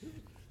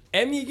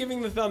Em, you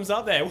giving the thumbs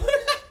up there?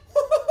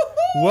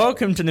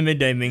 Welcome to the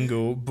Midday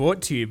Mingle,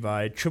 brought to you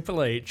by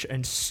Triple H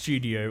and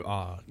Studio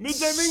Art.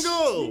 Midday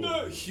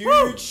Mingle!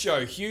 Huge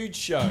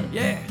show.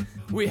 Yeah,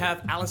 we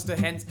have Alistair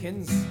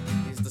Henskins.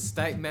 He's the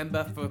state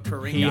member for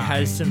Coringa. He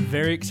has some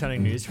very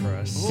exciting news for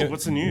us. Oh,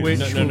 what's the news? Which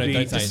No, will be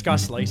don't say it.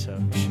 discussed later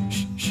in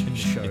the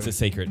show. It's a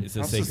secret. How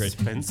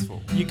suspenseful.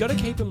 You got to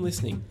keep them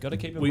listening.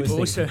 We listening.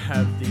 also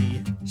have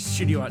the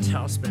Studio Arts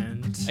house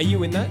band. Are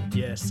you in that?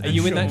 Yes. Are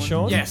you in that,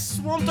 Sean? Yes.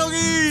 Swamp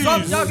Doggies!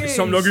 Swamp Doggies!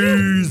 Some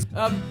doggies!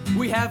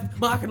 We have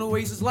Mark and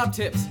Louise's Love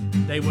Tips.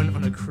 They went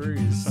on a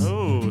cruise.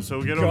 Oh, so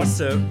we'll get all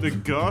the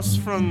goss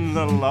from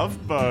the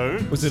Love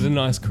Boat. Was it a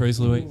nice cruise,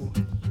 Louis?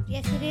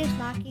 Yes, it is,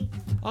 Marky.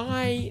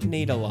 I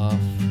need a laugh.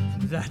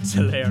 That's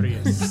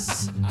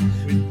hilarious.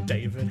 With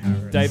David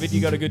Harris. David, you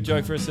got a good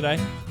joke for us today?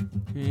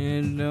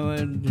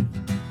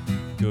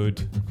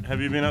 Good. Have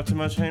you been up to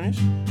much, Hamish?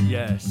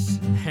 Yes.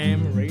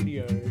 Ham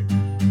radio.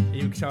 Are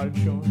you excited,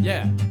 Sean?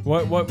 Yeah.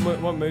 What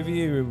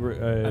movie are you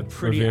A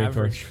pretty reviewing for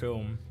us? average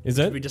film. Is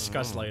it? To be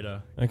discussed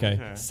later. Okay.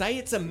 Okay. Say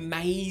it's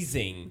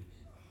amazing.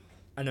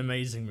 An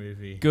amazing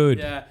movie. Good.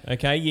 Yeah.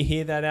 Okay, you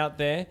hear that out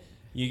there?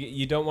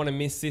 You don't want to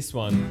miss this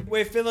one.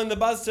 We're feeling the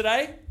buzz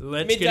today.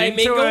 Let's Midday get into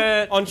Mingle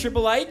it. on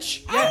Triple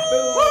H. Yeah.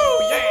 Woo,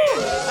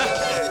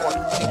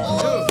 yeah.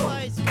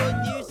 Always good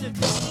news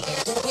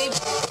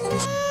of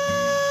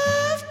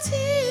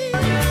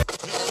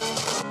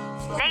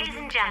Ladies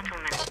and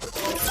gentlemen,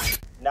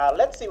 Now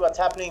let's see what's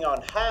happening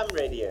on Ham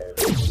Radio.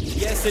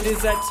 Yes, it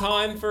is that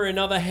time for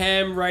another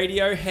Ham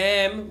Radio.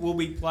 Ham will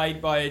be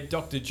played by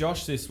Dr.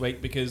 Josh this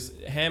week because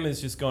Ham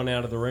has just gone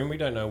out of the room. We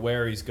don't know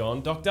where he's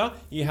gone. Doctor, are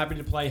you happy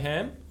to play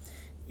Ham?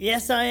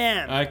 Yes, I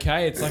am.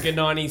 Okay, it's like a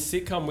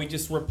 90s sitcom. We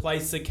just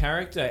replace the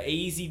character.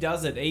 Easy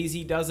does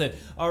it.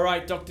 All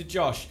right, Dr.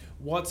 Josh,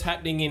 what's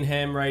happening in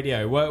Ham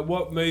Radio?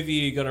 What movie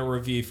are you going to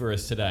review for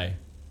us today?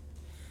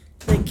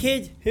 The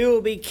Kid Who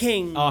Will Be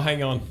King. Oh,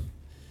 hang on.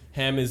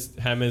 Hammer's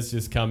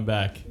just come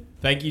back.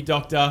 Thank you,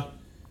 Doctor.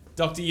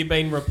 Doctor, you've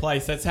been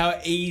replaced. That's how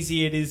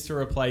easy it is to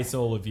replace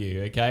all of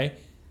you, okay?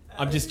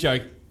 I'm just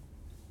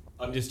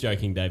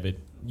joking,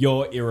 David.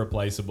 You're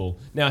irreplaceable.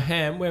 Now,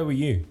 Ham, where were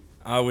you?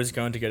 I was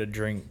going to get a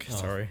drink.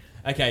 Sorry.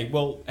 Okay,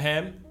 well,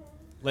 Ham,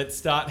 let's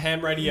start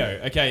Ham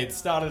Radio. Okay, it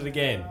started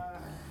again.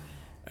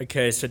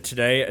 Okay, so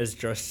today, as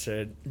Josh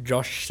said,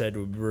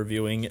 we'll be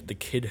reviewing The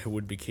Kid Who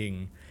Would Be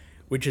King,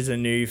 which is a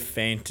new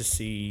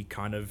fantasy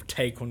kind of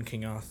take on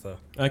King Arthur.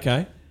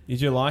 Okay, did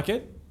you like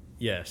it?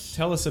 Yes.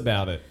 Tell us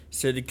about it.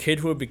 So The Kid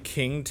Who Would Be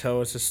King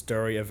tells us a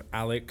story of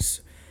Alex,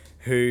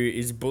 who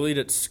is bullied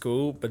at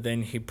school, but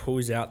then he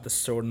pulls out the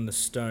sword and the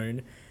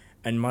stone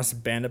and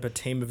must band up a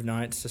team of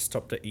knights to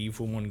stop the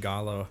evil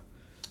Mongala.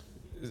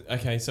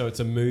 Okay, so it's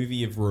a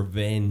movie of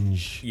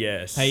revenge.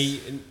 Yes. Hey,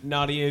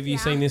 Nadia, have you Yeah.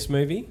 seen this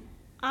movie?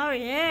 Oh,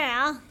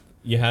 yeah.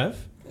 You have?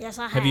 Yes,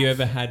 I have. Have you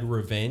ever had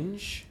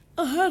revenge?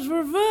 I had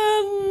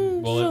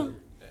revenge. Well,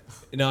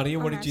 Nadia,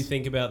 what did nice. you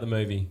think about the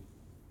movie?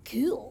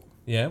 Cool.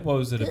 Yeah, what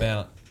was it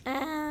about?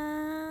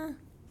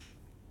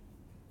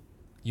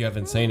 You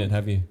haven't seen it,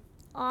 have you?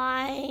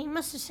 I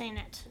must have seen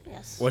it.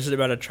 Yes. Was it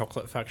about a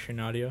chocolate factory,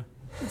 Nadia?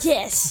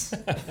 Yes.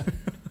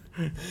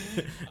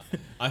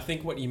 I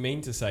think what you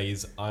mean to say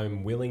is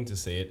I'm willing to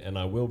see it and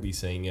I will be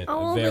seeing it I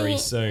will very be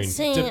soon,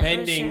 seeing it very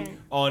depending soon.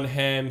 on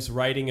Ham's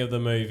rating of the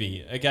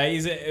movie. Okay,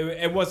 is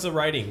it? What's the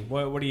rating?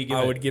 What do you give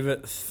it? I would give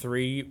it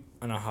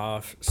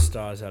 3.5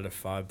 stars out of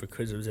 5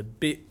 because it was a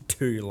bit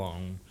too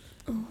long.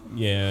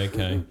 Yeah,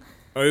 okay.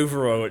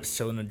 Overall, it's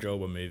still an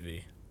enjoyable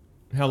movie.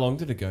 How long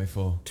did it go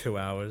for? 2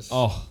 hours.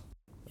 Oh,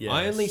 yes.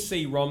 I only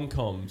see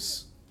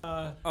rom-coms.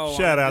 Oh,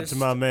 Shout I'm out just, to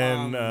my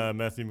man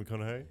Matthew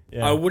McConaughey.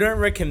 Yeah. I wouldn't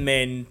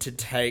recommend to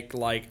take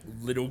like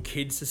little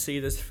kids to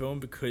see this film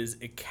because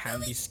it can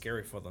be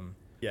scary for them.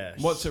 Yes.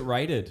 What's it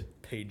rated?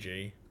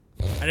 PG?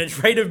 And it's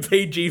rated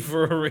PG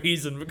for a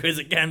reason because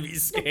it can be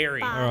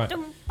scary. All right.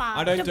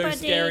 I don't do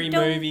scary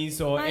movies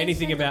or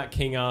anything about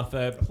King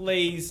Arthur.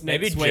 Please,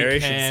 Maybe next Jerry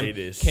week, should Ham, see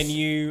this. can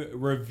you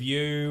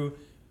review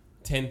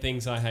 10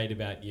 Things I Hate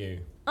About You?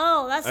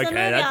 Oh, that's the Okay, movie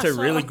that's I a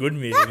saw. really good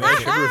movie. I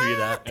should review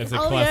that. It's a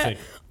Oh, classic.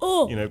 Yeah.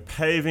 Oh. You know,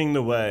 paving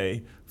the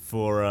way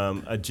for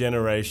a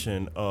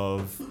generation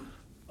of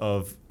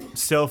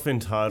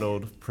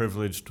self-entitled,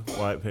 privileged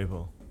white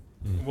people.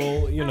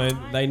 Well, you know,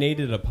 they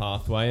needed a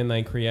pathway and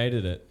they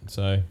created it.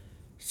 So,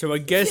 So I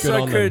guess Good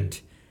I on could.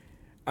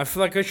 I feel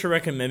like I should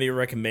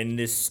recommend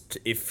this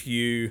if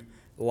you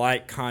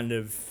like kind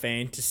of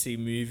fantasy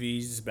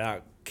movies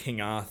about King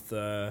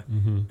Arthur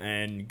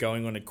and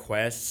going on a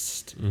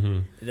quest.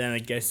 Then I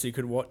guess you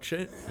could watch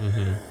it.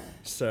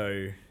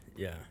 So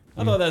yeah,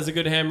 I thought that was a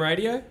good Ham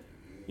Radio.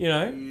 You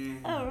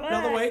know, All right.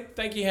 another week.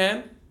 Thank you,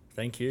 Ham.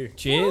 thank you.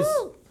 Cheers.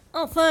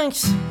 Oh,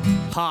 thanks.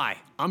 Hi,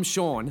 I'm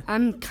Sean,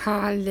 I'm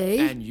Carly.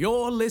 and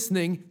you're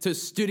listening to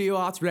Studio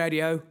Arts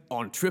Radio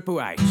on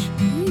Triple H.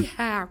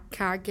 Yeehaw,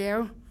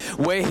 Cargill.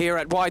 We're here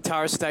at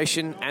Waitara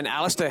Station, and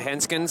Alistair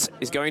Henskins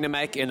is going to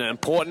make an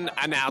important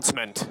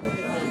announcement.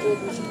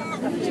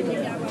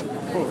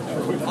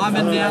 I'm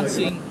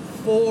announcing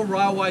 4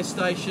 railway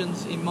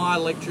stations in my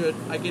electorate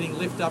are getting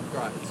lift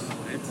upgrades.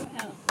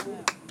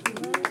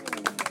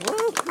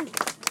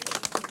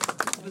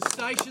 The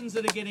stations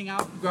that are getting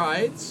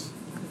upgrades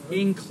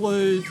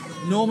include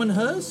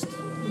Normanhurst,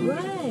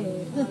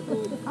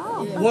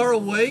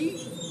 Warrawee,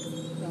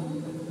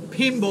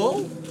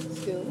 Pymble,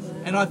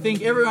 and I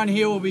think everyone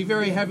here will be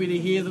very happy to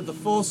hear that the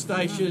 4th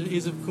station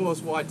is, of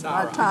course,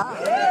 Waitara.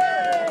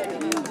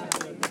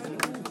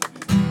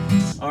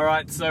 All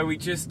right, so we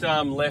just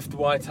left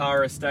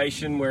Waitara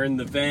Station. We're in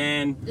the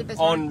van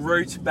en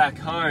route back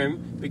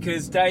home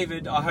because,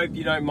 David, I hope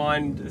you don't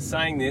mind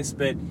saying this,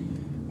 but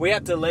we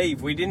had to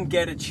leave. We didn't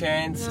get a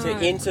chance to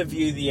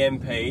interview the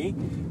MP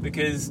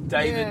because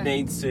David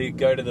needs to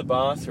go to the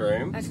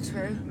bathroom. That's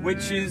true.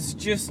 Which is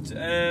just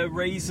a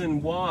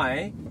reason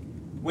why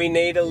we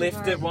need a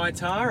lift at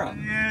Waitara.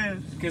 Yes.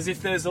 Because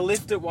if there's a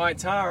lift at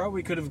Waitara,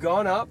 we could have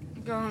gone up,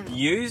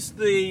 used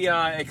the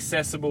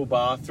accessible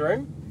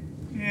bathroom,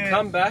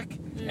 come back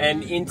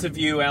and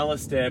interview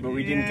Alistair, but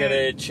we didn't get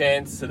a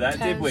chance to that,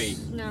 did we?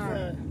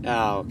 No.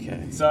 Oh,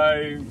 okay.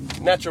 So,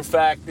 natural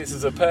fact, this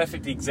is a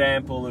perfect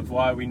example of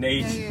why we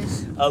need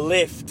a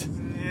lift.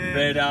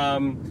 But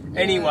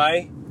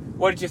anyway,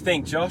 what did you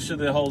think, Josh, of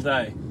the whole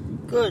day?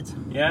 Good.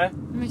 Yeah?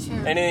 Me too.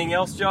 Anything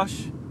else,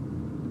 Josh?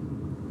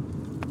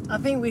 I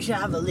think we should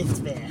have a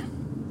lift there.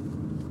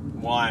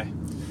 Why?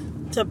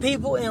 So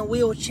people in a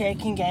wheelchair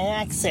can gain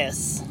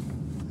access.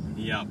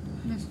 Yep.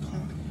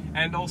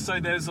 And also,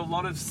 there's a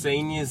lot of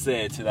seniors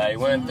there today,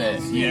 weren't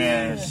there?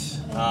 Yes.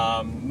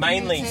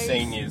 Mainly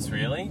seniors,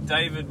 really.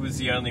 David was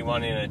the only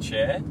one in a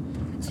chair.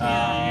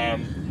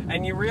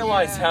 And you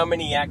realise how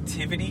many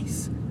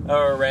activities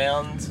are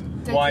around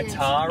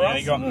Waitara? Yeah,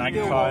 you got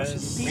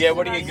magpies. Yeah,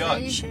 what do you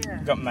got? You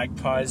got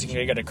magpies. You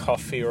can get a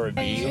coffee or a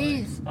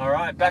beer. All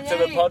right, back to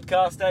the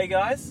podcast, eh,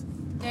 guys?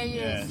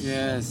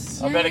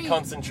 Yes. I better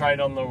concentrate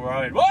on the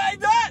road. Why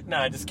that?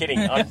 No, just kidding.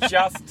 I'm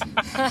just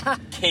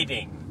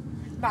kidding.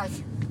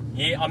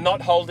 Yeah, I'm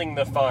not holding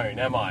the phone,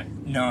 am I?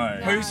 No.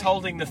 Who's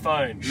holding the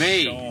phone?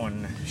 Me.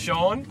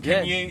 Sean,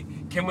 Yes.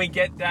 can we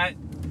get that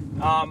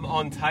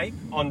on tape,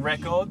 on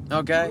record?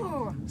 Okay.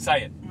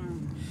 Say it.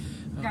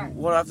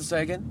 What do I have to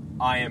say again?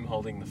 I am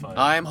holding the phone.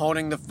 I am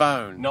holding the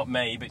phone. Not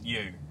me, but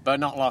you. But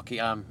not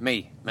Lockie,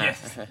 me.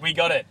 Yes, we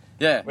got it.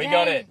 Yeah. We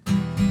got it.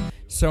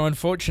 So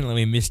unfortunately,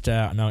 we missed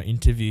out on our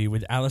interview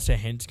with Alistair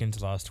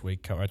Henskins last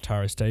week at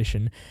Waitara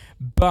Station.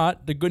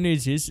 But the good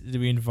news is that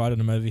we invited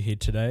him over here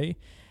today.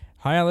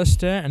 Hi,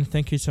 Alistair, and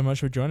thank you so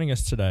much for joining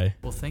us today.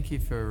 Well, thank you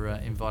for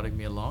inviting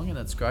me along, and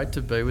it's great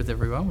to be with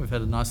everyone. We've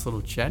had a nice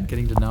little chat,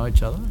 getting to know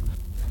each other.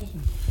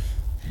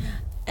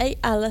 Hey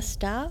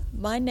Alistair,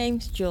 my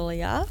name's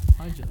Julia.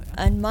 Hi, Julia.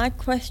 And my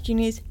question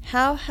is,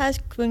 how has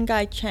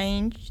Quingai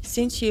changed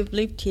since you've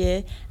lived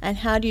here, and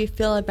how do you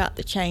feel about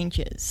the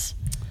changes?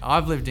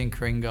 I've lived in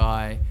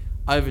Quingai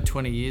over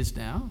 20 years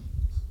now.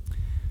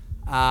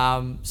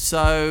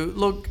 So,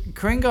 look,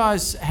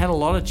 Quingai's had a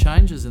lot of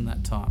changes in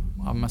that time,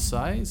 I must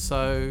say.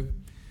 So,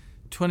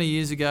 20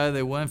 years ago,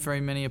 there weren't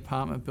very many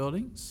apartment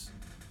buildings.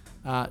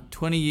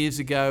 20 years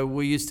ago,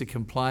 we used to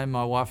complain,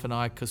 my wife and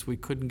I, because we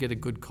couldn't get a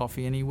good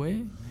coffee anywhere.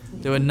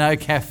 There were no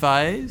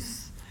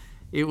cafes.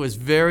 It was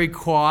very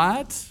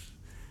quiet.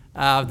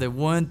 There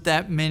weren't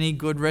that many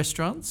good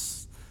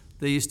restaurants.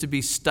 There used to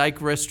be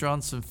steak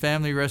restaurants and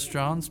family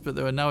restaurants, but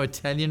there were no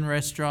Italian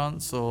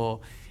restaurants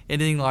or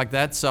anything like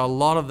that. So a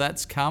lot of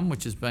that's come,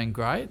 which has been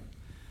great.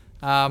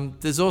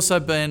 There's also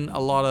been a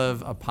lot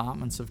of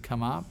apartments have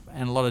come up,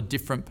 and a lot of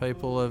different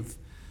people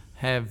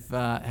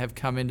have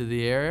come into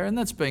the area, and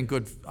that's been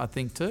good, I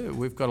think, too.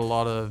 We've got a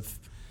lot of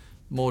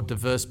more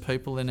diverse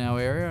people in our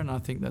area, and I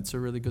think that's a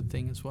really good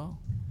thing as well.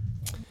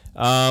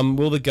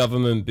 Will the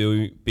government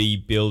be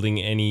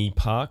building any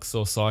parks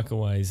or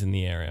cycleways in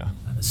the area?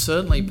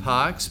 Certainly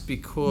parks,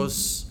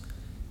 because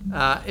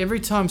every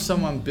time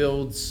someone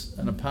builds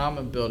an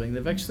apartment building,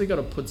 they've actually got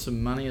to put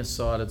some money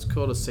aside. It's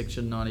called a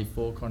Section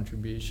 94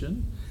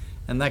 contribution,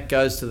 and that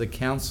goes to the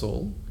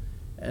council,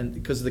 and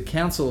because the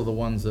council are the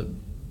ones that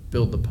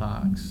build the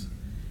parks,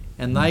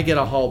 and they get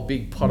a whole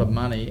big pot of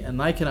money, and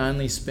they can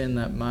only spend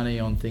that money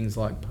on things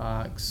like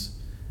parks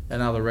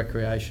and other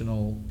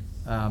recreational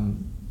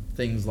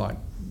things like,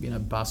 you know,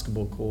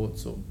 basketball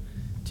courts or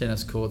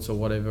tennis courts or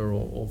whatever,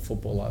 or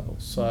football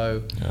ovals.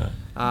 So,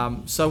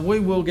 so we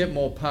will get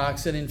more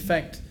parks, and in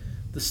fact,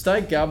 the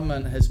state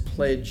government has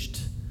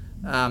pledged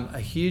a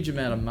huge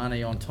amount of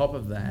money on top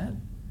of that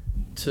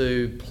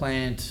to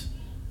plant,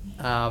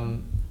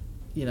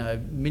 you know,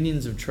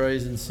 millions of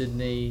trees in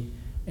Sydney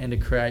and to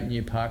create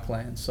new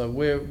parklands. So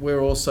we're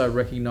also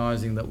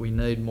recognising that we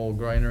need more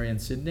greenery in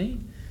Sydney,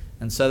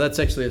 and so that's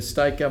actually a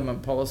state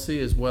government policy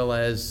as well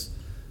as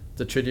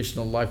the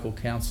traditional local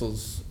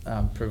councils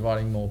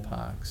providing more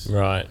parks.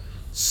 Right.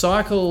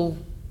 Cycle,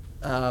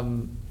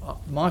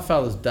 my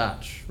father's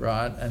Dutch,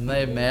 right, and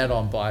they're mad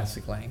on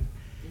bicycling,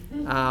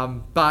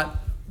 but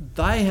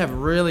they have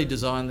really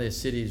designed their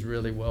cities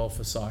really well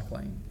for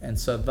cycling, and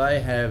so they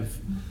have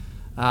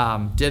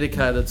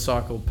dedicated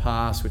cycle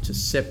paths which are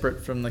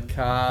separate from the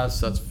cars,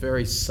 so it's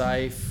very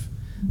safe.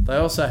 They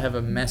also have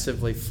a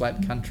massively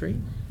flat country,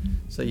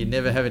 so you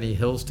never have any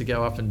hills to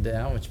go up and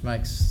down, which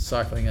makes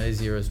cycling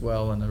easier as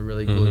well and a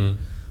really good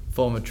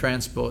form of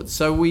transport.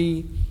 So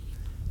we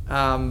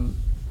have,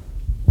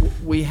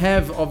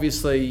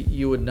 obviously,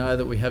 you would know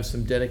that we have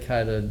some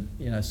dedicated,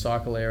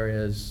 cycle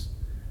areas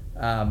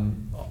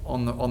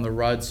on the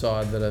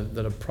roadside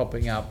that are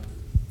propping up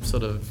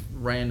sort of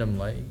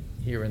randomly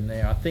here and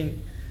there. I think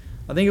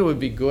it would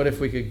be good if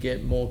we could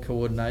get more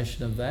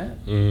coordination of that.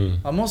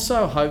 I'm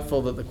also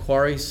hopeful that the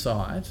quarry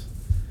site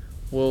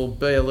will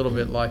be a little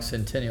bit like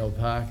Centennial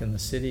Park in the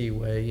city,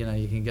 where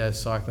you can go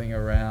cycling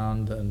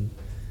around and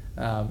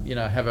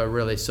have a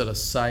really sort of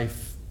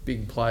safe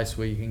big place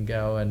where you can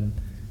go and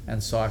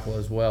cycle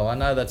as well. I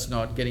know that's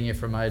not getting you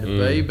from A to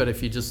B, but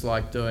if you just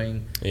like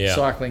doing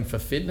cycling for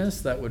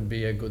fitness, that would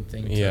be a good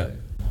thing too.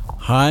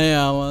 Hi,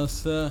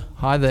 Alistair.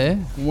 Hi there.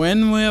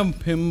 When will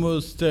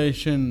Pymble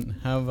Station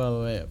have a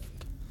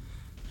lift?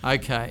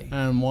 Okay.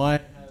 And why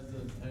has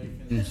it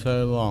taken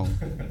so long?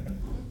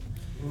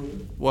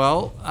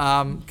 Well,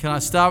 can I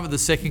start with the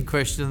second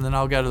question and then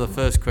I'll go to the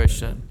first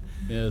question?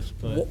 Yes,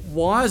 please.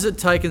 Why has it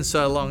taken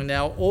so long?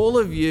 Now, all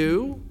of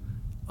you,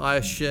 I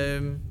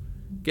assume,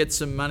 get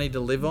some money to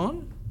live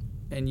on,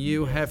 and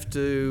you have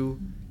to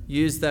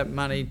use that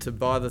money to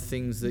buy the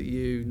things that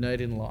you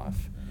need in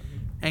life.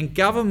 And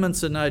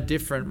governments are no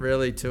different,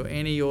 really, to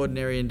any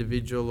ordinary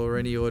individual or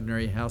any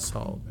ordinary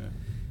household.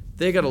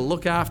 They've got to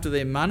look after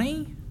their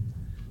money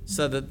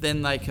so that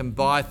then they can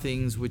buy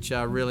things which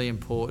are really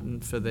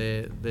important for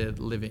their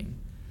living.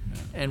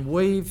 And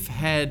we've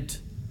had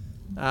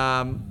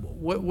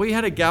we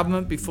had a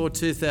government before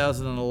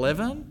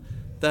 2011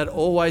 that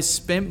always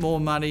spent more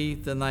money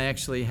than they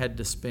actually had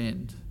to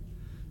spend.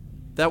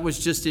 That was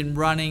just in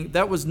running,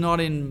 that was not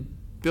in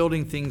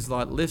building things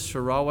like lifts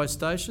for railway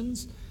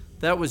stations.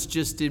 That was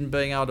just in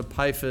being able to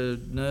pay for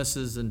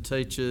nurses and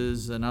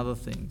teachers and other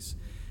things.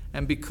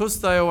 And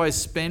because they always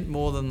spent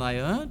more than they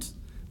earned,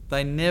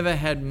 they never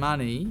had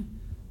money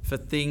for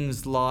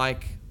things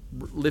like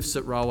lifts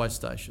at railway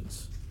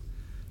stations.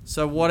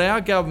 So what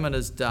our government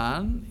has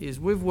done is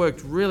we've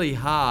worked really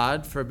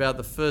hard for about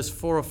the first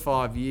 4 or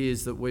 5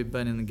 years that we've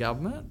been in the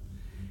government,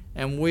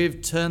 and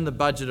we've turned the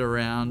budget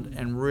around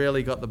and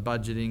really got the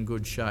budget in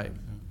good shape.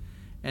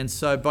 And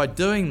so by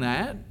doing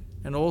that,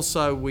 and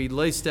also we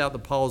leased out the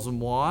poles and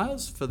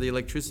wires for the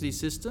electricity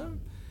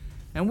system,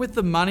 and with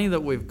the money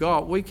that we've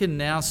got, we can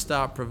now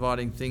start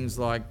providing things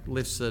like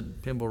lifts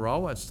at Pymble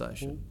Railway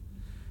Station.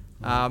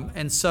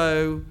 And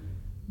so,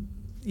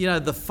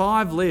 the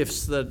 5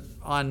 lifts that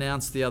I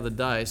announced the other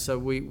day, so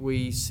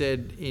we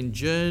said in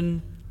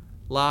June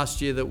last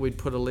year that we'd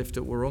put a lift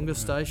at Wahroonga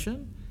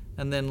Station,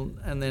 and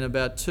then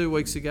about 2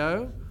 weeks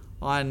ago,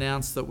 I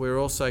announced that we're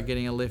also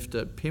getting a lift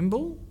at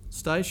Pymble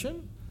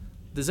Station.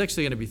 There's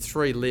actually going to be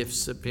 3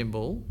 lifts at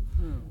Pymble,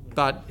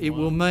 but it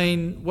will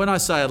mean, when I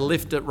say a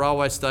lift at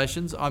railway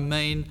stations, I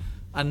mean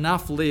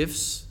enough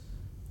lifts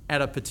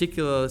at a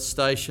particular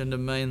station to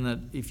mean that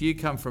if you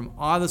come from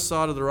either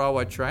side of the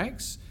railway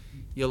tracks,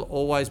 you'll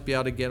always be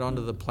able to get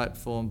onto the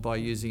platform by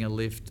using a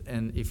lift,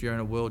 and if you're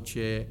in a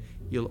wheelchair,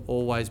 you'll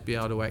always be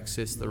able to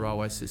access the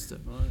railway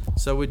system.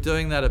 So we're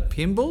doing that at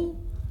Pymble,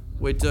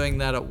 we're doing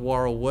that at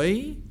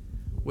Warrawee,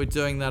 we're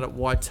doing that at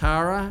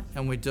Waitara,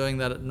 and we're doing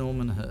that at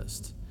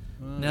Normanhurst.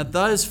 Now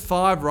those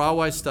 5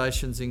 railway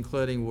stations,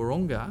 including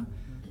Wahroonga,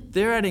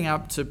 they're adding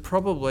up to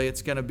probably,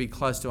 it's going to be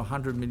close to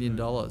 $100 million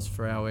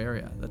for our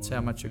area. That's how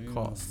much it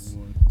costs.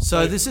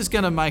 So this is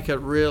going to make it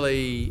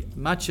really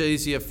much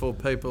easier for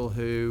people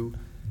who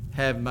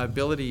have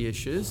mobility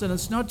issues. And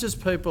it's not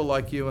just people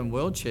like you in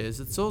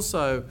wheelchairs, it's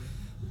also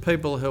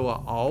people who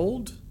are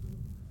old.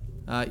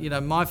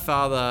 My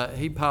father,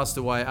 he passed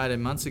away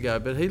 18 months ago,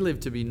 but he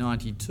lived to be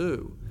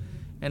 92.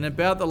 And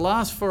about the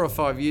last 4 or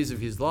 5 years of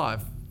his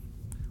life,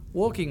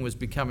 walking was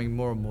becoming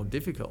more and more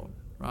difficult,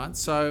 right?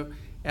 So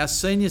our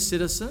senior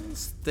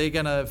citizens, they're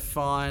going to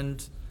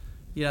find,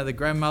 the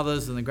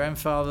grandmothers and the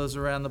grandfathers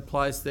around the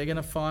place, they're going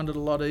to find it a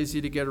lot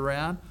easier to get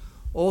around.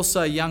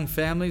 Also, young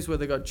families where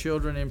they've got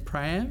children in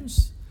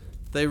prams,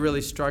 they're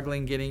really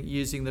struggling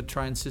using the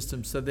train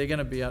system. So they're going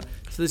to be out.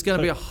 So there's going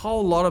to be a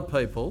whole lot of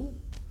people,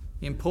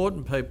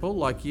 important people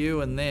like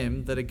you and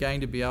them, that are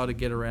going to be able to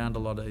get around a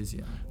lot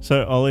easier.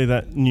 So, Ollie,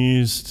 that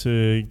news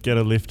to get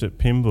a lift at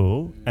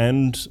Pymble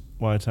and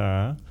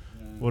Waitara,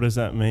 what does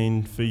that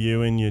mean for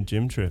you and your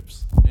gym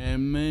trips? It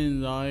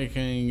means I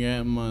can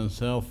get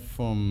myself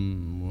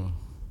from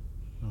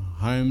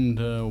home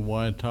to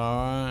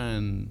Waitara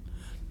and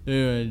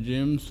do a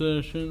gym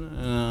session,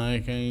 and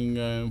I can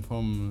go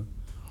from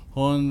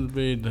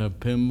Hornsby to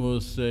Pymble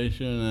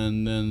Station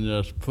and then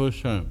just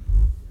push home.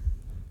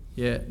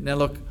 Yeah, now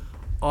look,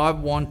 I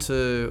want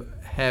to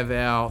have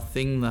our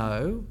thing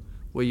though,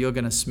 where you're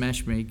going to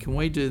smash me. Can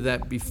we do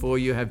that before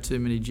you have too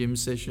many gym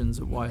sessions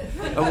at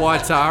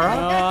Waitara?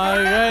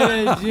 I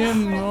go to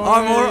gym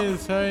already,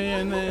 so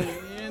you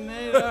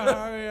need to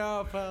hurry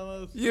up,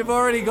 fellas. You've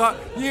already got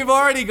me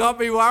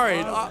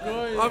worried.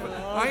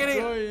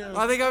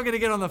 I think I'm going to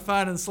get on the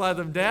phone and slow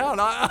them down.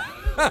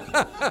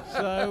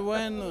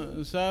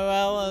 So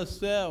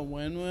Alistair,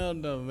 when will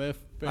the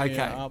lift be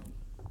up?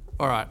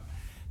 All right.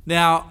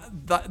 Now,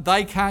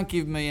 they can't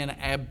give me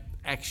an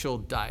actual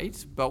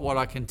date, but what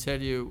I can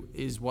tell you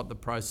is what the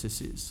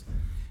process is.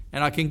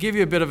 And I can give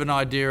you a bit of an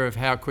idea of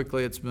how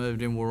quickly it's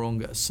moved in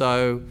Wahroonga.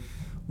 So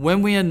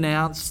when we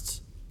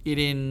announced it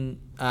in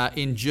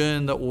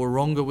June that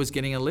Wahroonga was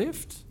getting a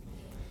lift,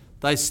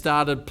 they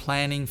started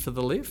planning for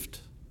the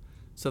lift.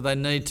 So they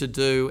need to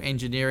do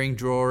engineering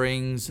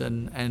drawings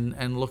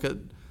and look at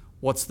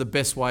what's the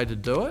best way to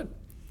do it.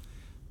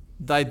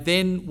 They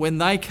then, when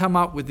they come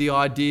up with the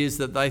ideas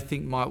that they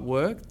think might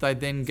work, they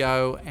then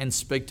go and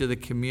speak to the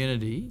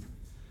community,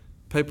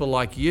 people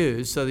like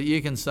you, so that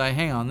you can say,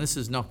 hang on, this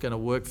is not going to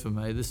work for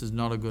me, this is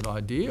not a good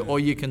idea. Or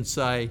you can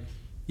say,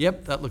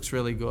 yep, that looks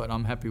really good,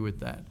 I'm happy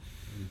with that.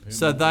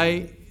 So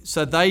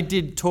they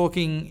did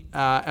talking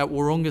at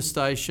Wahroonga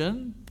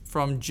Station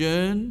from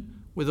June.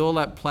 With all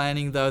that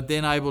planning, they were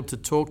then able to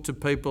talk to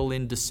people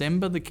in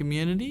December, the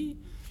community,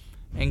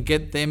 and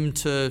get them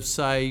to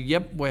say,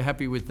 yep, we're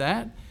happy with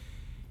that.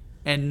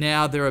 And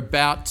now they're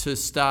about to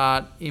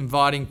start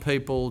inviting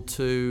people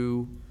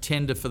to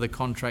tender for the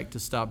contract to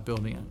start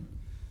building it.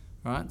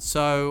 Right?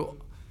 So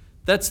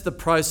that's the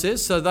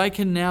process. So they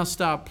can now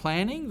start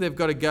planning. They've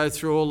got to go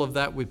through all of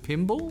that with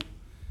Pymble.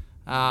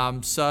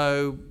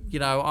 So, you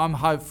know, I'm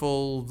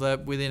hopeful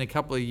that within a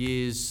couple of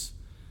years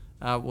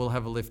we'll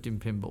have a lift in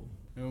Pymble.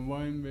 It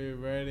won't be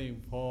ready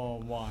for a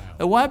while.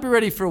 It won't be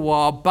ready for a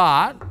while,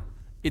 but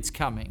it's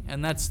coming,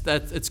 and that's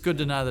it's good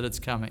to know that it's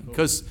coming,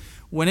 because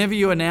whenever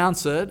you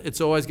announce it, it's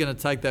always going to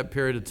take that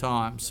period of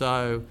time.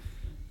 So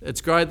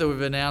it's great that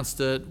we've announced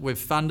it, we've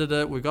funded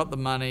it, we've got the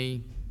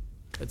money.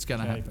 It's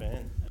going to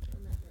happen.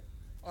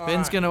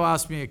 Ben's going to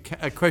ask me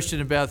a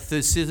question about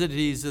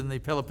Thucydides and the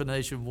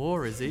Peloponnesian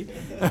War, is he?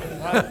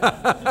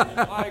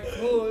 I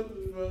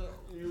could, but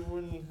you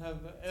wouldn't have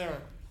the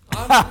error.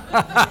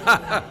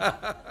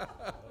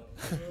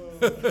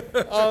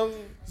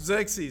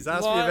 Xerxes,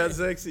 ask me about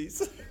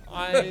Xerxes.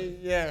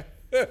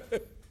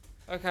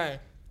 Okay,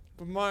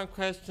 but my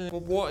question,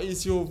 what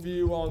is your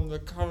view on the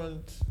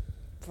current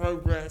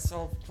progress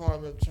of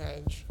climate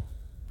change?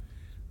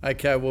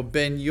 Okay, well,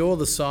 Ben, you're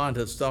the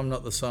scientist, I'm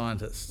not the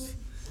scientist.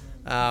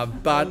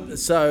 But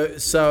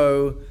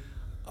so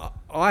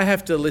I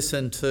have to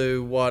listen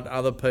to what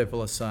other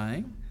people are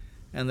saying,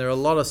 and there are a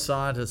lot of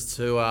scientists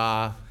who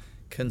are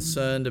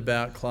concerned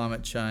about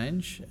climate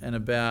change and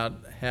about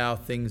how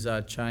things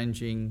are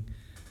changing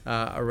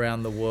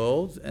around the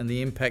world and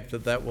the impact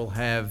that that will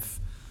have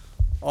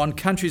on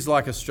countries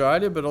like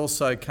Australia, but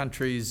also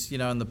countries, you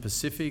know, in the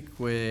Pacific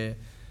where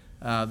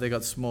they've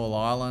got small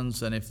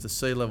islands, and if the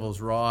sea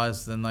levels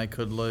rise, then they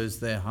could lose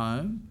their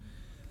home.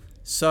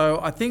 So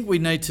I think we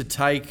need to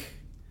take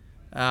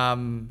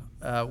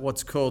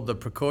what's called the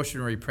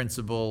precautionary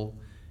principle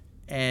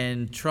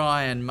and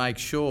try and make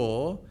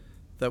sure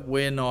that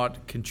we're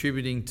not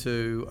contributing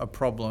to a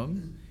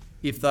problem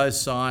if those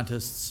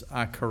scientists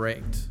are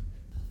correct.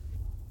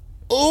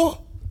 So,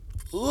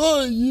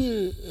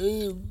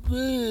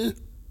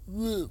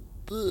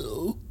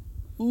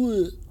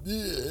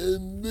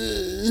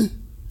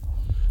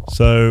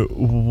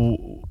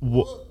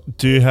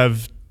 do you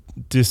have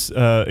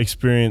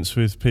experience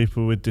with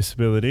people with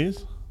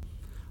disabilities?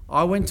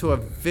 I went to a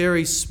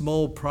very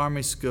small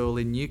primary school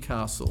in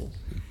Newcastle,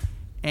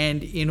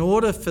 and in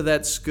order for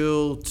that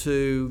school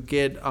to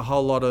get a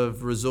whole lot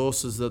of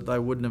resources that they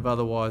wouldn't have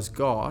otherwise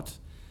got,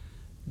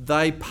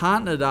 they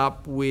partnered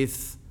up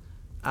with,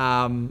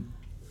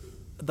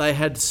 they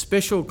had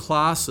special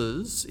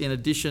classes in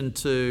addition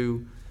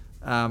to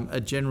a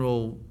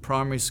general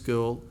primary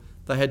school.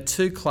 They had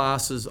 2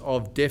 classes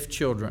of deaf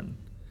children.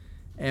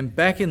 And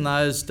back in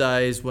those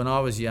days when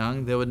I was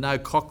young, there were no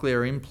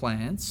cochlear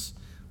implants.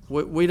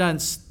 We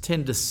don't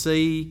tend to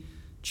see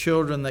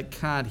children that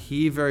can't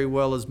hear very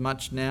well as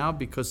much now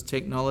because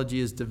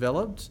technology has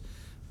developed.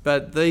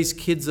 But these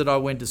kids that I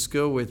went to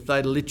school with,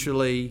 they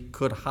literally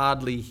could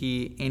hardly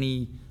hear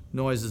any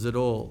noises at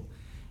all.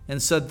 And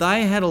so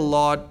they had a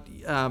lot,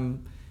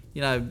 Ben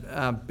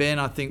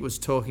I think was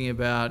talking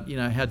about,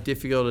 how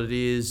difficult it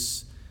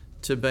is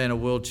to be in a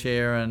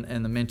wheelchair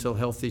and the mental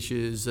health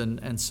issues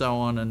and so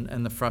on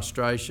and the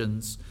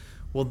frustrations.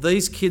 Well,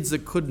 these kids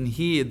that couldn't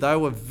hear, they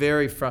were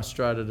very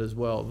frustrated as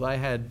well. They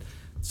had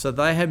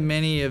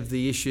many of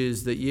the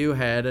issues that you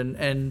had,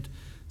 and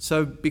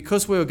so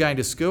because we were going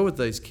to school with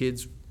these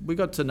kids, we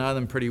got to know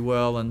them pretty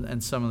well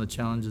and some of the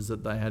challenges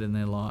that they had in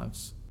their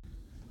lives.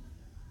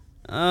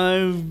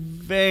 I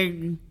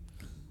beg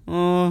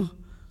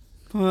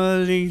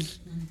police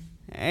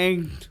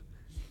act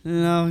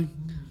like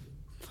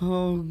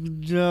pork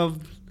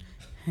chops.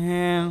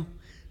 How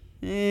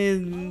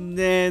is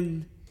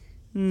that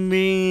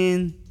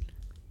being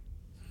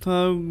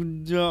pork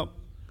chop?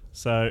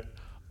 So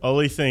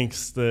Ollie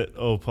thinks that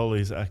all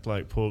pollies act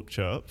like pork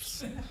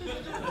chops.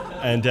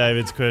 And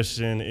David's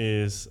question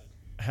is,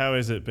 how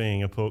is it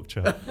being a pork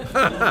chop?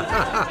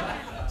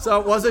 So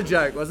it was a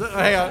joke, was it?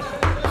 Hang on.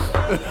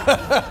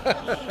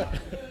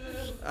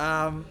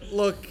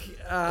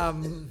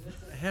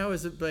 how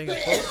is it being a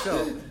pork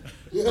chop?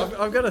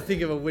 I've got to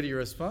think of a witty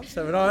response.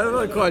 I'm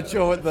not quite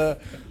sure what the...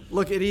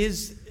 Look, it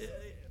is...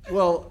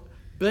 Well,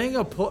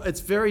 it's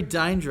very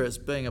dangerous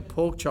being a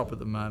pork chop at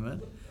the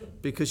moment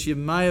because you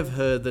may have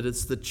heard that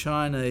it's the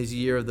Chinese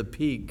Year of the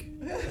Pig.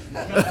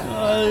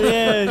 Oh,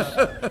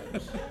 yes.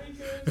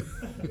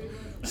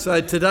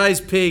 So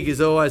today's pig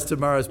is always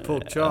tomorrow's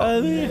pork chop.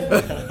 Oh,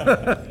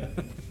 yeah.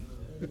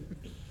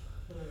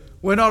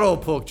 We're not all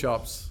pork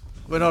chops.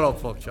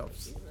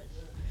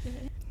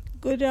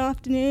 Good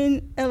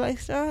afternoon,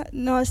 Alexa.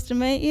 Nice to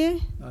meet you.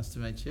 Nice to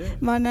meet you.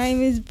 My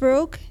name is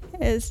Brooke.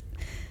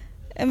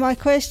 And my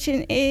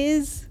question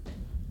is,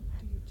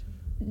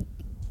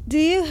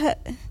 do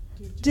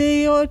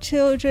your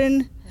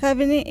children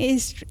have any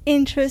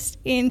interest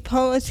in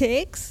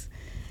politics?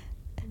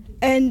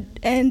 And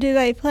do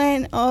they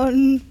plan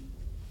on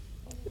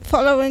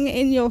following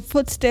in your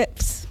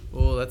footsteps?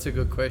 Oh, that's a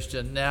good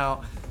question.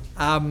 Now,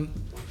 can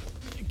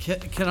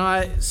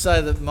I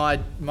say that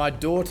my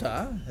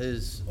daughter,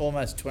 who's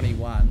almost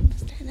 21,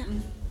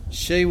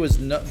 she was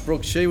not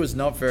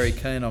very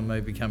keen on me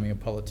becoming a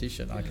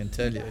politician, I can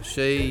tell you.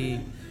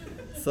 She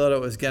thought it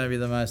was going to be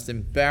the most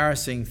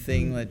embarrassing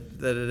thing that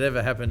had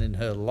ever happened in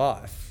her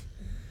life.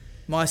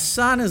 My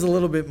son is a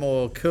little bit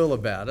more cool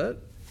about it.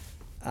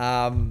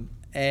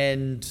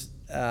 And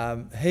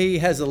he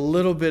has a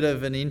little bit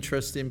of an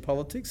interest in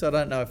politics. I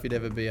don't know if he'd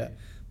ever be a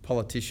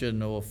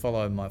politician or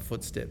follow in my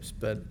footsteps,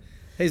 but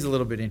he's a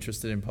little bit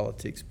interested in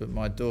politics. But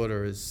my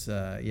daughter is,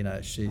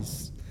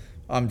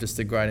 I'm just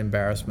a great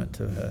embarrassment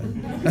to her.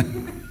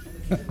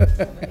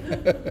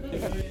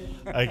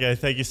 Okay,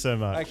 thank you so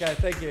much. Okay,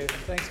 thank you.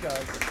 Thanks,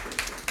 guys.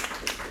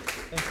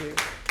 Thank you.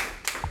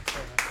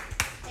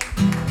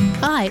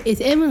 Hi, it's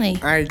Emily.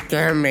 Hi,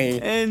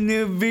 Tammy. And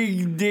the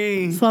big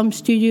D. From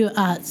Studio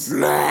Arts.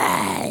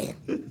 And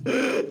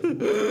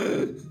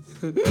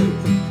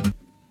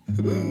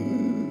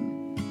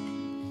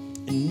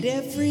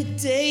every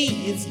day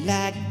is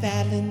like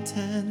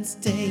Valentine's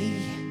Day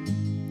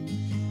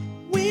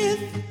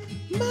with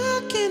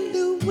Mark and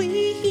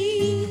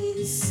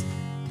Louise.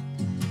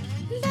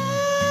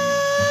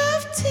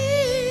 Love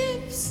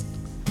tips.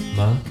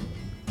 Mark?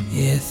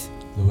 Yes.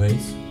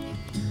 Louise?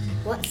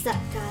 What's up,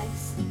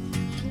 guys?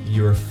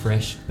 You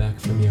refreshed back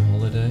from your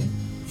holiday?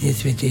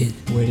 Yes, we did.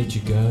 Where did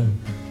you go?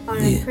 On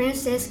a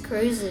Princess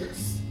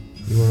Cruises.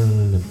 You went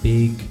on a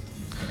big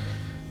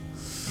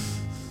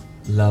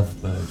love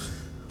boat.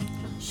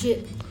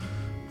 Ship.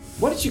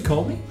 What did you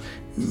call me?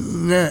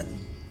 No.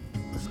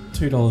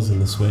 $2 in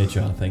the swear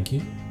jar, thank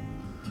you.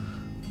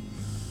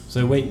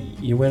 So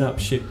you went up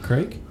Ship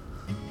Creek?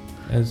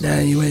 No,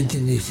 you went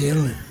to New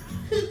Zealand.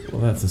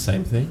 Well, that's the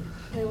same thing.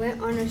 We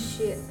went on a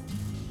ship.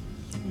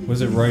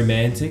 Was it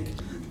romantic?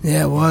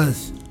 Yeah, it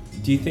was.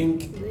 Do you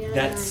think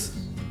that's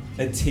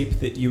a tip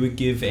that you would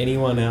give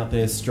anyone out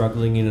there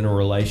struggling in a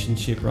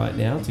relationship right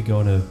now to go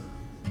on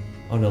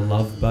a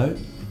love boat?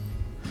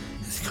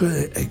 It's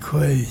called a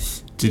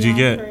cruise. Did you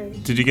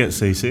get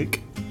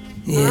seasick?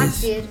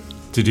 Yes. I did.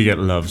 Did you get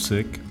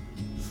lovesick?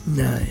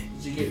 No.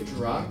 Did you get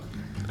drunk?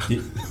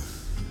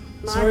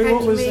 Sorry,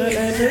 what was that,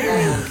 Andrew?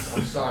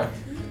 I'm sorry.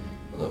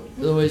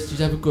 Louise, did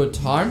you have a good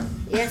time?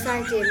 Yes,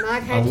 I did.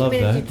 Mark had too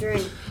many to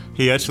drink.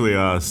 He actually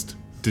asked,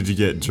 did you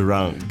get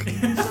drunk?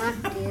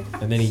 Mark did.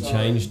 And then he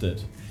changed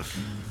it.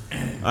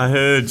 I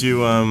heard you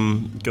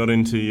got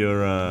into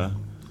your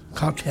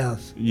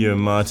cocktails. Your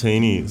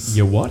martinis.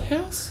 Your what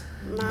house?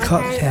 Mark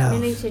had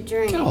many to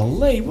drink.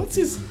 Golly, what's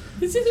this?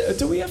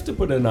 Do we have to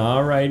put an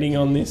R rating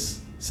on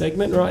this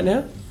segment right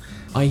now?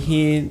 I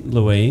hear,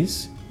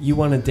 Louise, you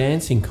won a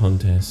dancing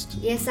contest.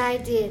 Yes, I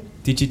did.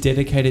 Did you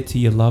dedicate it to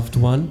your loved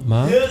one,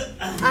 Mark?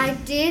 I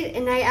did,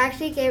 and I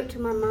actually gave it to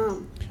my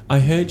mum. I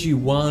heard you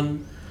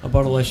won a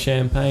bottle of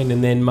champagne,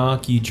 and then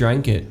Mark, you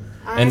drank it,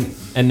 and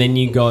then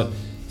you got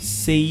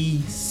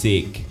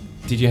seasick.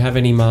 Did you have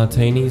any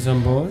martinis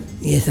on board?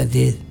 Yes, I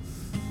did.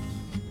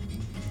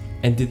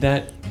 And did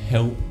that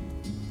help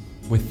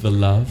with the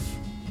love?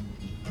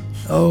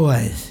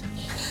 Always.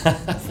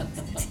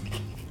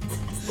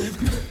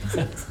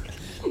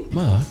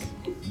 Mark,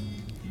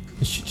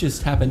 it should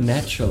just happen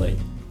naturally.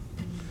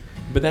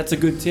 But that's a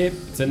good tip.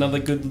 It's another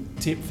good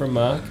tip from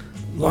Mark.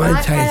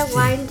 Mark had a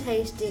wine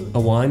tasting. A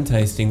wine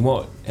tasting.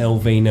 What El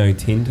Vino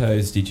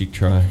Tintos did you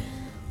try?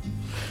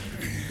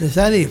 There's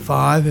only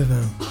 5 of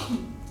them.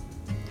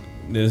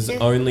 There's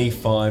only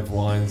 5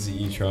 wines that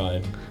you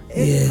tried.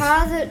 It's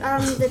part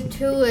of the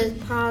tour is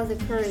part of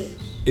the cruise.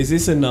 Is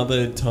this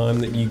another time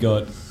that you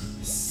got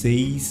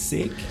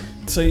seasick?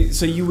 So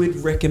you would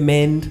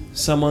recommend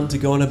someone to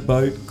go on a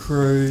boat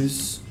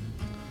cruise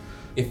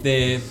if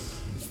they're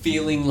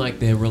feeling like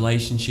their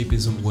relationship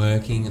isn't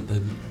working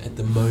at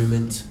the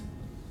moment?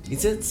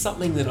 Is it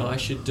something that I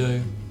should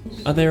do?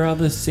 Are there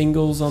other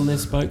singles on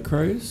this boat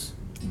cruise?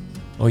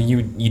 Or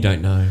you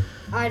don't know?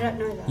 I don't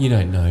know that. You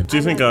don't know. Do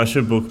you think I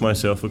should book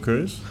myself a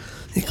cruise?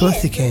 Of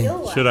course you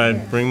can. Should I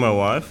bring my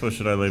wife or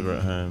should I leave her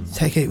at home?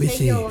 Take it with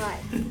you.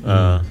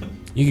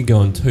 You could go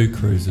on 2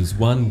 cruises,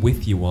 one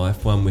with your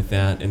wife, one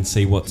without, and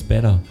see what's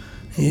better.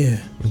 Yeah.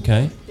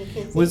 Okay.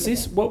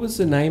 What was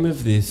the name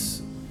of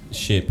this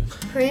ship?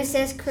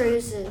 Princess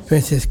Cruises.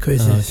 Princess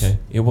Cruises. Oh, okay.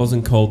 It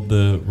wasn't called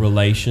the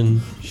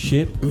Relation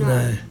Ship?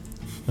 No.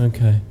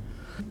 Okay.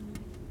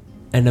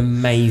 And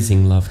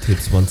amazing love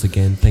tips once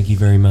again. Thank you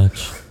very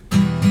much.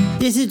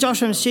 This is Josh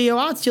from Studio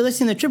Arts. You're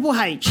listening to Triple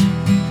H.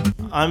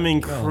 I'm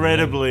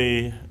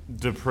incredibly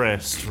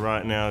depressed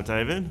right now,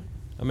 David.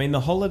 I mean,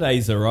 the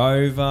holidays are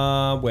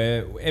over,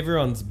 where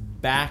everyone's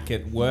back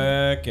at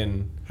work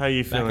and how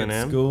you back feeling,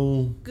 at Em?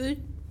 school.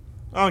 Good.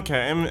 Okay,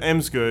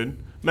 Em's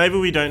good. Maybe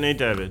we don't need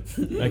David.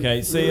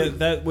 Okay, see,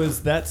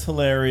 that's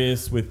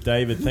hilarious with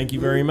David. Thank you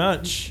very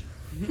much.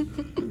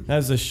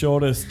 That's the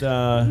shortest.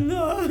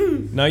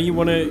 No, you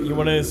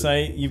wanna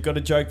say you've got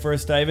a joke for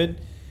us,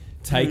 David?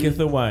 Taketh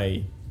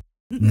away.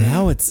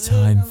 Now it's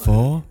time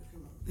for.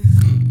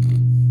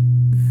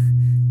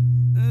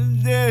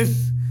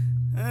 That's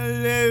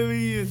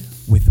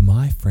hilarious. With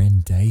my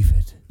friend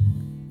David.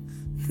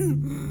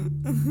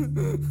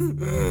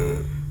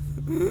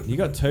 You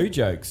got 2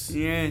 jokes.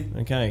 Yeah.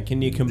 Okay,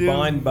 can you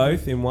combine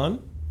both in one?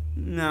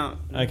 No.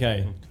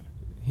 Okay,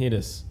 hit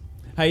us.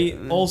 Hey,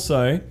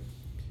 also,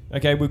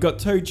 okay, we've got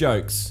 2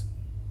 jokes.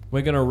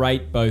 We're gonna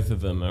rate both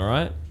of them. All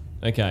right?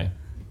 Okay.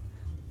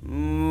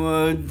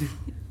 What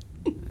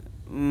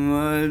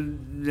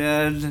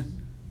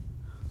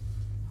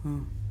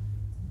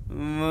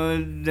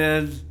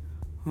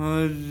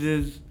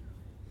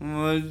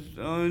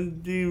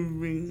on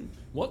TV?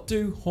 What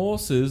do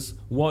horses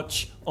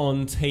watch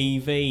on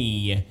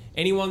TV?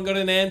 Anyone got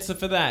an answer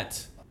for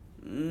that?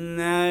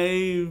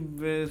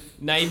 Neighbours.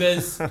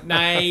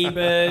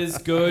 Neighbours.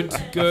 Good.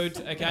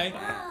 Okay.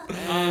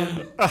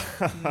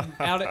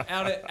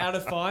 Out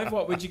of 5,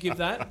 what would you give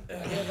that?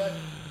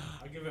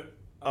 I give it.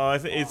 Oh,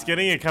 it's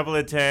getting a couple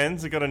of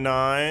 10s. I got a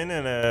 9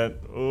 and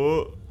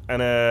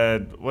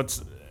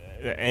what's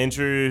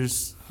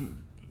Andrew's?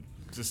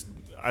 Just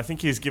I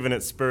think he's given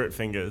it spirit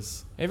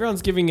fingers.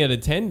 Everyone's giving it a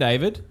 10,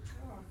 David.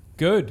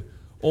 Good.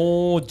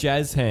 Or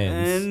jazz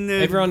hands.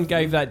 Everyone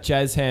gave that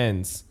jazz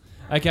hands.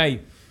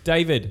 Okay,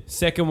 David,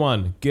 second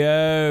one.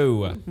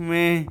 Go.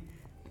 Where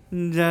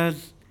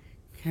does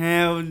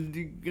cows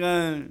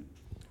go?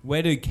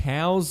 Where do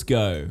cows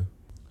go?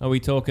 Are we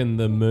talking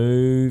the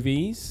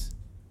movies?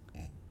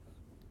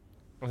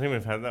 I think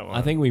we've had that one.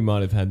 I think we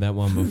might have had that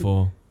one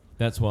before.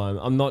 That's why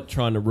I'm not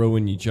trying to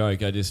ruin your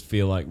joke. I just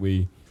feel like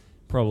we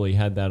probably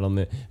had that on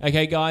there.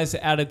 Okay, guys,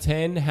 out of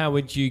 10, how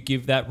would you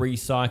give that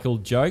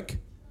recycled joke?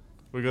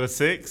 We got a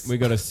 6. We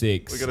got a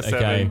 6. We got a 7.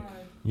 Okay.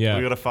 Yeah.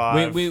 We got a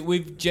 5.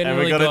 We've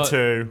generally and we got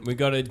a 2. We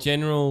got a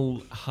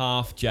general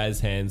half jazz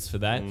hands for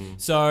that.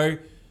 So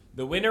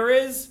the winner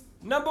is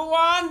number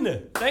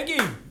 1. Thank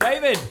you,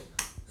 David.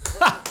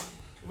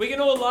 We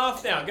can all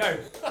laugh now. Go.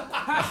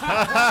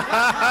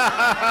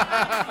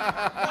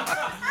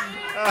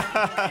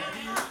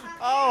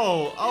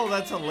 Oh,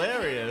 that's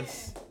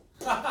hilarious.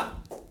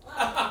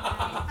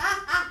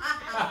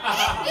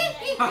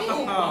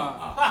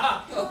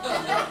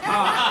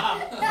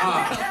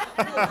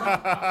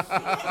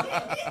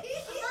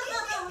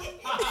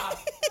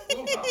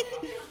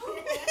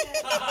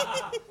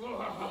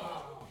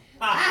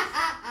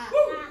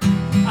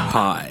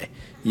 Hi,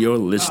 you're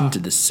listening to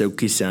the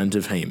silky sounds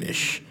of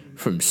Hamish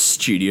from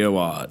Studio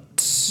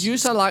Arts. You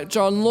sound like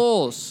John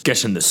Laws.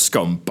 Get in the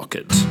scum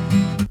bucket.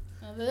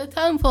 Another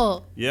time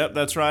for. Yep,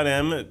 that's right,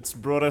 Em. It's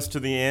brought us to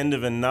the end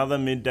of another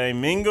midday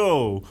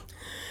mingle.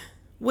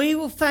 We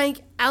will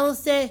thank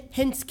Alistair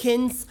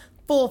Henskins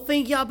for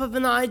thinking up of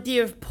an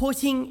idea of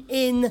putting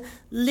in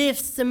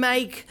lifts to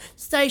make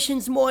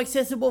stations more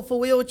accessible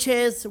for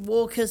wheelchairs,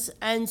 walkers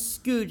and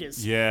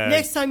scooters. Yeah.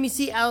 Next time you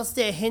see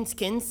Alistair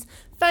Henskins,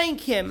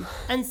 thank him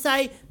and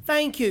say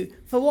thank you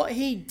for what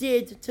he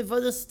did for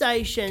the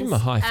stations. Give him a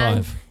high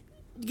five.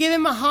 Give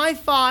him a high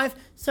five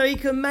so he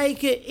can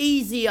make it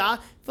easier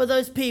for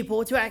those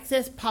people to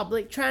access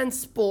public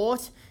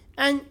transport.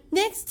 And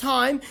next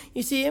time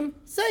you see him,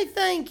 say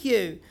thank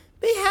you.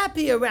 Be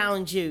happy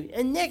around you.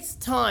 And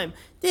next time,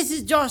 this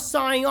is Josh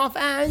signing off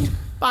and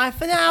bye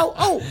for now.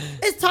 Oh,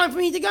 it's time for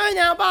me to go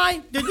now.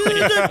 Bye.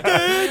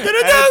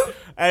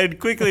 And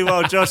quickly,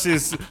 while Josh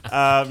is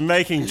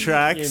making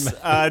tracks,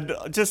 I'd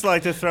just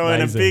like to throw in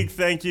a big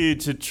thank you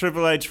to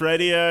Triple H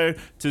Radio,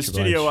 to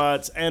Studio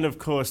Arts, and of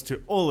course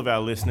to all of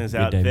our listeners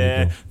out there.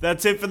 Mingle.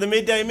 That's it for the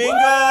Midday Mingle!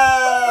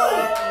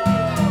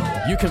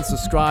 You can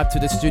subscribe to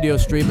the Studio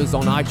Streamers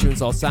on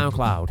iTunes or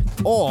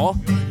SoundCloud. Or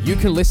you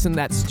can listen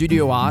at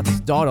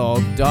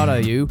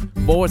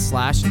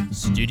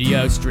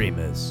studioarts.org.au/Studio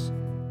Streamers.